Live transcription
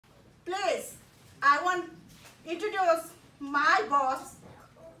Please, I want to introduce my boss,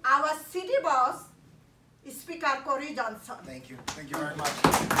 our city boss, Speaker Corey Johnson. Thank you. Thank you very much.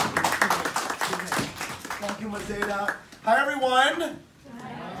 Thank you, Mazeda. Hi, everyone.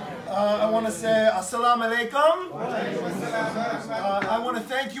 I want to say Assalamu alaikum. I want to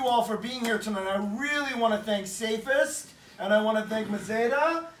thank you all for being here tonight. I really want to thank Safest, and I want to thank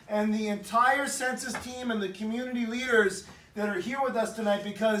Mazeda and the entire Census team and the community leaders that are here with us tonight,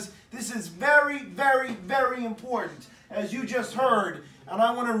 because this is very, very, very important, as you just heard. And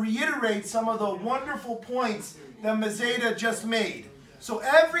I want to reiterate some of the wonderful points that Mazeda just made. So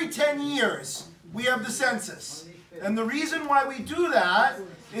every 10 years, we have the census. And the reason why we do that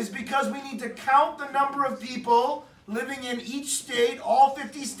is because we need to count the number of people living in each state, all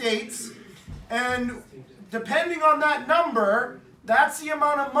 50 states. And depending on that number, that's the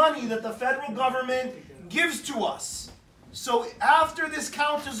amount of money that the federal government gives to us. So after this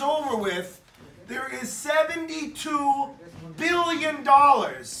count is over with, there is $72 billion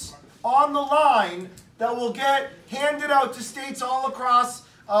on the line that will get handed out to states all across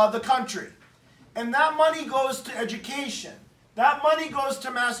the country. And that money goes to education. That money goes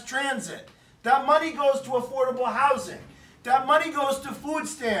to mass transit. That money goes to affordable housing. That money goes to food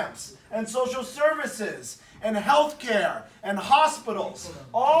stamps and social services and health care and hospitals.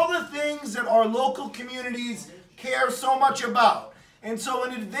 All the things that our local communities care so much about. And so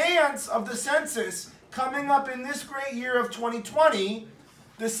in advance of the census coming up in this great year of 2020,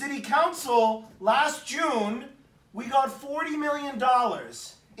 the City Council last June, we got $40 million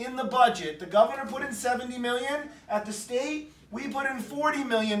in the budget. The governor put in $70 million at the state. We put in $40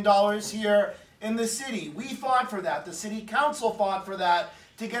 million here in the city. We fought for that. The City Council fought for that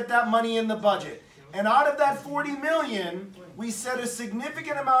to get that money in the budget. And out of that $40 million, we set a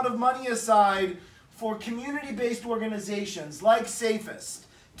significant amount of money aside for community-based organizations like Safest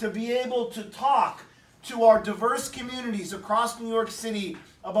to be able to talk to our diverse communities across New York City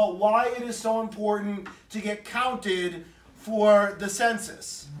about why it is so important to get counted for the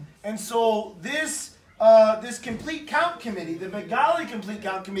census. And so this Complete Count Committee, the Bengali Complete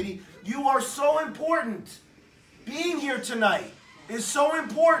Count Committee, you are so important. Being here tonight is so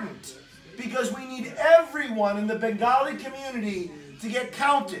important because we need everyone in the Bengali community to get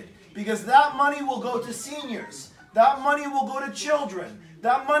counted, because that money will go to seniors, that money will go to children,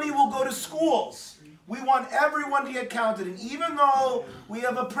 that money will go to schools. We want everyone to get counted. And even though we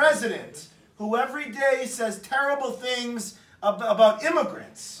have a president who every day says terrible things about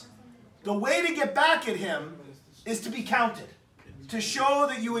immigrants, the way to get back at him is to be counted, to show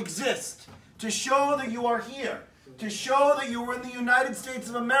that you exist, to show that you are here, to show that you are in the United States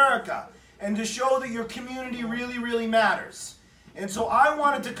of America, and to show that your community really, really matters. And so I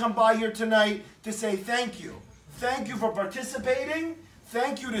wanted to come by here tonight to say thank you. Thank you for participating.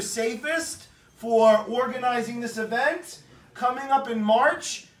 Thank you to Safest for organizing this event. Coming up in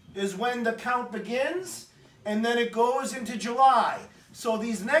March is when the count begins, and then it goes into July. So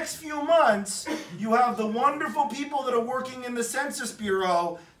these next few months, you have the wonderful people that are working in the Census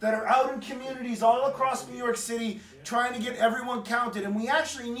Bureau that are out in communities all across New York City trying to get everyone counted. And we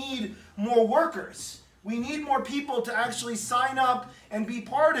actually need more workers. We need more people to actually sign up and be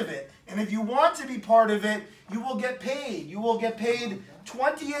part of it. And if you want to be part of it, you will get paid. You will get paid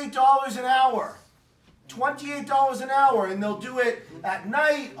 $28 an hour. $28 an hour, and they'll do it at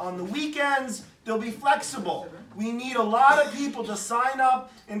night, on the weekends. They'll be flexible. We need a lot of people to sign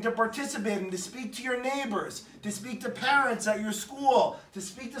up and to participate and to speak to your neighbors, to speak to parents at your school, to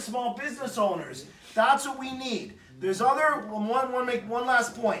speak to small business owners. That's what we need. There's make one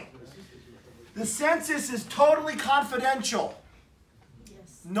last point. The census is totally confidential.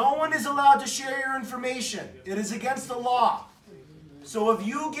 No one is allowed to share your information. It is against the law. So if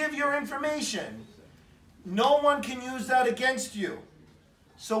you give your information, no one can use that against you.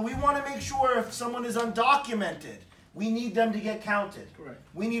 So we want to make sure if someone is undocumented, we need them to get counted. Correct.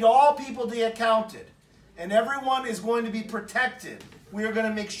 We need all people to get counted. And everyone is going to be protected. We are going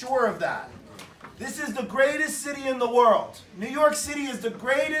to make sure of that. This is the greatest city in the world. New York City is the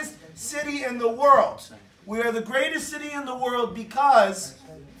greatest city in the world. We are the greatest city in the world because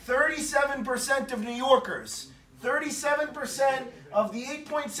 37% of New Yorkers, 37% of the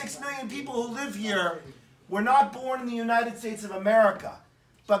 8.6 million people who live here were not born in the United States of America,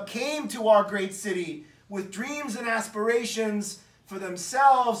 but came to our great city with dreams and aspirations for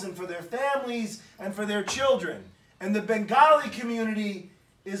themselves and for their families and for their children. And the Bengali community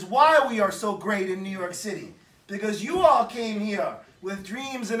is why we are so great in New York City, because you all came here with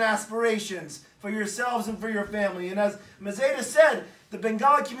dreams and aspirations for yourselves and for your family. And as Mazeda said, the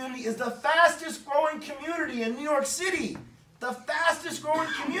Bengali community is the fastest growing community in New York City. the fastest growing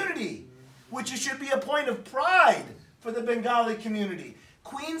community, which should be a point of pride for the Bengali community.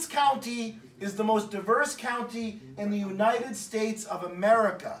 Queens County is the most diverse county in the United States of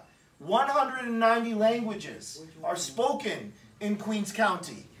America. 190 languages are spoken in Queens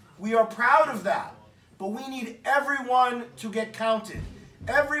County. We are proud of that, but we need everyone to get counted.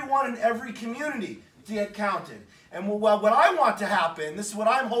 Everyone in every community to get counted. And what I want to happen, this is what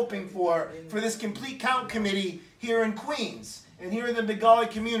I'm hoping for this complete count committee here in Queens and here in the Bengali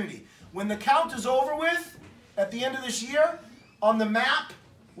community. When the count is over with, at the end of this year, on the map,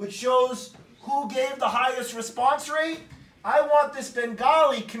 which shows who gave the highest response rate, I want this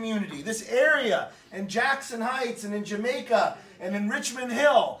Bengali community, this area in Jackson Heights and in Jamaica and in Richmond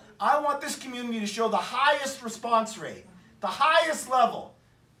Hill, I want this community to show the highest response rate, the highest level,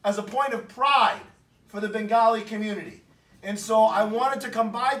 as a point of pride for the Bengali community. And so I wanted to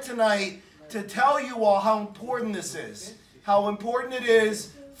come by tonight to tell you all how important this is, how important it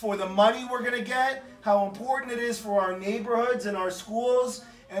is for the money we're going to get, how important it is for our neighborhoods and our schools,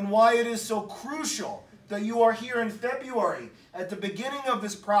 and why it is so crucial that you are here in February at the beginning of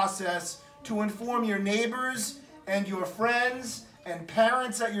this process to inform your neighbors and your friends and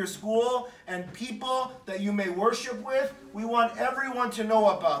parents at your school and people that you may worship with. We want everyone to know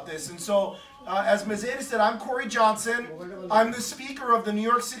about this. And so, as Mazeda said, I'm Corey Johnson. I'm the Speaker of the New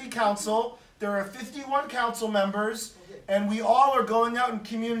York City Council. There are 51 council members, and we all are going out in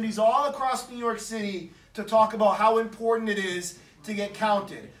communities all across New York City to talk about how important it is to get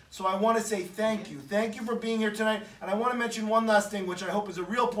counted. So I want to say thank you. Thank you for being here tonight. And I want to mention one last thing, which I hope is a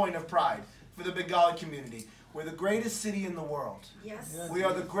real point of pride for the Bengali community. We're the greatest city in the world. Yes. We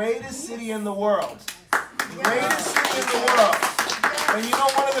are the greatest city in the world. The greatest city in the world. And you know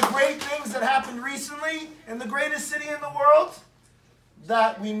one of the great things that happened recently in the greatest city in the world?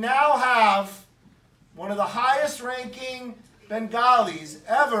 That we now have one of the highest ranking Bengalis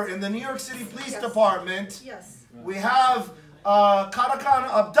ever in the New York City Police Department. Yes. We have Karakan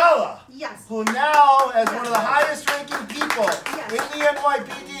Abdallah, yes, who now is one of the highest ranking people in the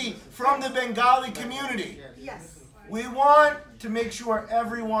NYPD from the Bengali community. Yes. We want to make sure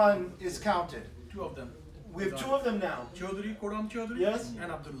everyone is counted. Two of them. We have two of them now. Chaudhary, Kodam Chaudhary, yes,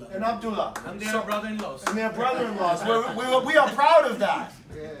 and Abdullah. And Abdullah. And they are brother-in-laws. And they are brother-in-laws. We are proud of that.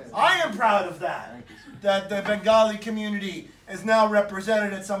 I am proud of that. That the Bengali community is now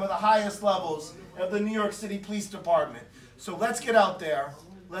represented at some of the highest levels of the New York City Police Department. So let's get out there.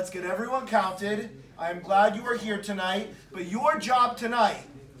 Let's get everyone counted. I am glad you are here tonight. But your job tonight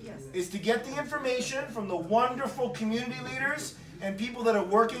is to get the information from the wonderful community leaders and people that are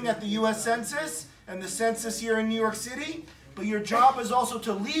working at the U.S. Census and the census here in New York City. But your job is also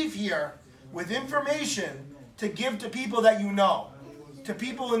to leave here with information to give to people that you know, to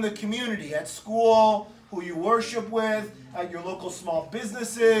people in the community, at school, who you worship with, at your local small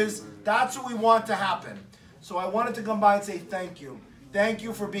businesses. That's what we want to happen. So I wanted to come by and say thank you. Thank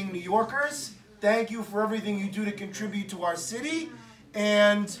you for being New Yorkers. Thank you for everything you do to contribute to our city.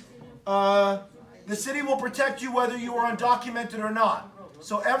 And the city will protect you whether you are undocumented or not.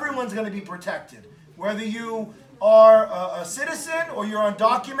 So everyone's going to be protected. Whether you are a citizen or you're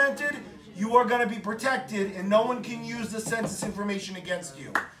undocumented, you are going to be protected and no one can use the census information against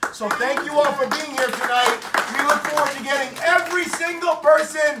you. So thank you all for being here tonight. We look forward to getting every single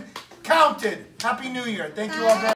person counted. Happy New Year. Thank you all very much.